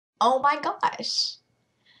Oh my gosh.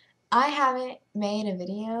 I haven't made a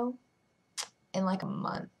video in like a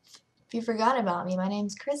month. If you forgot about me, my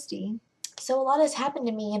name's Christy. So a lot has happened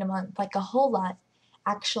to me in a month, like a whole lot,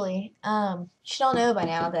 actually. You should all know by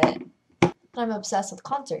now that I'm obsessed with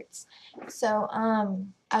concerts. So,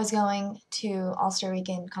 I was going to All-Star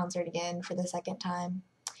Weekend concert again for the second time,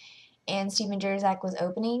 and Steven Jerzak was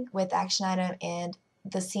opening with Action Item and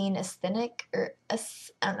the Scene Aesthetic, or I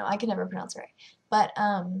don't know, I can never pronounce it right. But,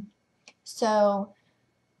 so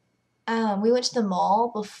we went to the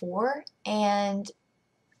mall before, and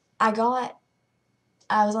I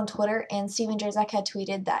was on Twitter, and Steven Jerzak had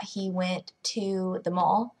tweeted that he went to the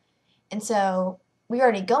mall, and so we were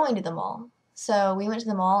already going to the mall. So we went to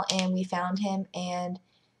the mall, and we found him, and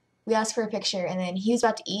we asked for a picture, and then he was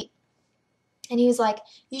about to eat, and he was like,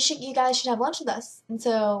 you guys should have lunch with us. And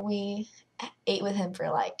so we ate with him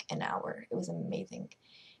for like an hour. It was amazing.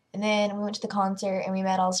 And then we went to the concert, and we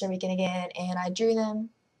met All Star Weekend again, and I drew them,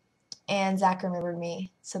 and Zach remembered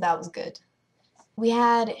me, so that was good. We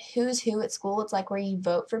had Who's Who at school. It's like where you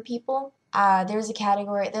vote for people. There's a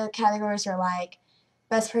category. The categories are like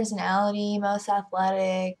best personality, most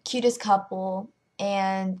athletic, cutest couple,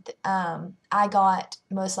 and I got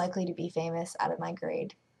most likely to be famous out of my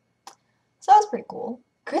grade. So that was pretty cool.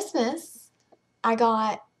 Christmas, I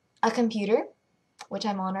got a computer, which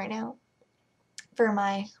I'm on right now, for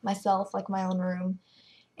myself, like my own room.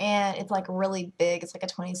 And it's like really big. It's like a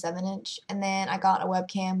 27-inch. And then I got a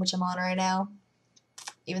webcam, which I'm on right now.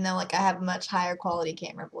 Even though like I have a much higher quality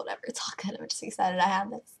camera, but whatever. It's all good. I'm just excited I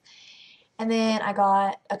have this. And then I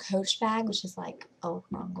got a Coach bag, which is like, oh,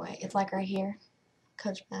 wrong way. It's like right here.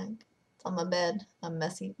 Coach bag. It's on my bed. A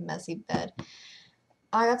messy, messy bed.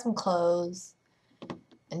 I got some clothes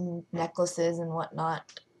and necklaces and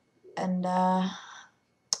whatnot. And I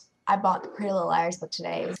bought the Pretty Little Liars book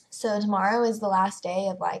today. So tomorrow is the last day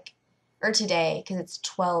of like, or today, because it's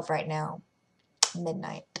 12 right now,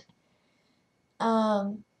 midnight.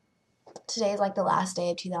 Today is like the last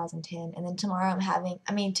day of 2010, and then tomorrow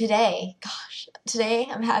today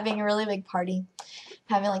I'm having a really big party.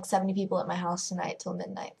 I'm having like 70 people at my house tonight till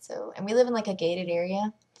midnight. So, and we live in like a gated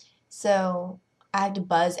area, so I have to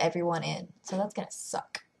buzz everyone in. So that's gonna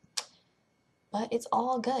suck. But it's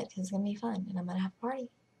all good because it's gonna be fun, and I'm gonna have a party.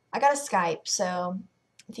 I got a Skype, so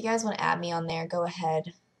if you guys want to add me on there, go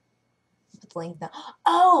ahead. Put the link down.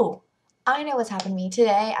 Oh! I know what's happened to me.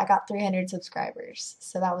 Today, I got 300 subscribers,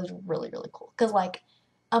 so that was really, really cool. Because, like,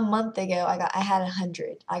 a month ago, I had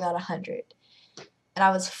 100. I got 100. And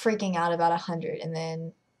I was freaking out about 100, and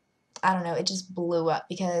then, I don't know, it just blew up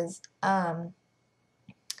because,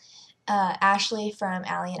 Ashley from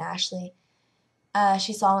Allie and Ashley,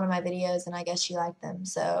 she saw one of my videos, and I guess she liked them,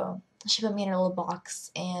 so she put me in her little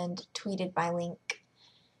box and tweeted my link.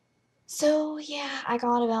 So yeah, I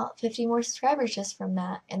got about 50 more subscribers just from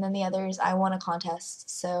that, and then the others, I won a contest,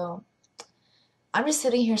 so I'm just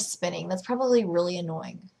sitting here spinning. That's probably really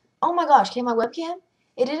annoying. Oh my gosh, okay, my webcam,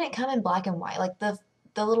 it didn't come in black and white. Like the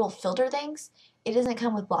little filter things, it doesn't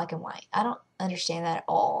come with black and white. I don't understand that at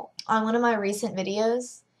all. On one of my recent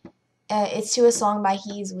videos, it's to a song by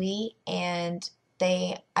He's We, and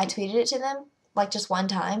I tweeted it to them, like just one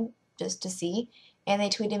time, just to see, and they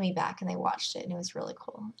tweeted me back and they watched it, and it was really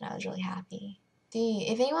cool, and I was really happy. See,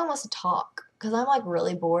 if anyone wants to talk, because I'm like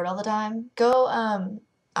really bored all the time, I'm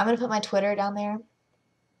gonna put my Twitter down there,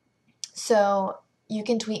 so you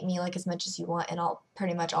can tweet me like as much as you want, and I'll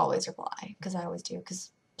pretty much always reply, because I always do,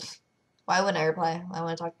 because why wouldn't I reply? I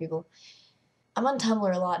want to talk to people. I'm on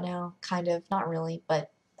Tumblr a lot now, kind of, not really,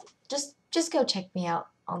 but just go check me out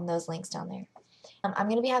on those links down there. I'm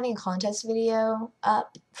going to be having a contest video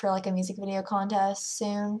up for like a music video contest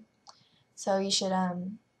soon. So you should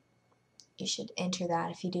enter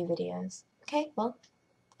that if you do videos. Okay, well,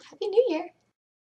 Happy New Year.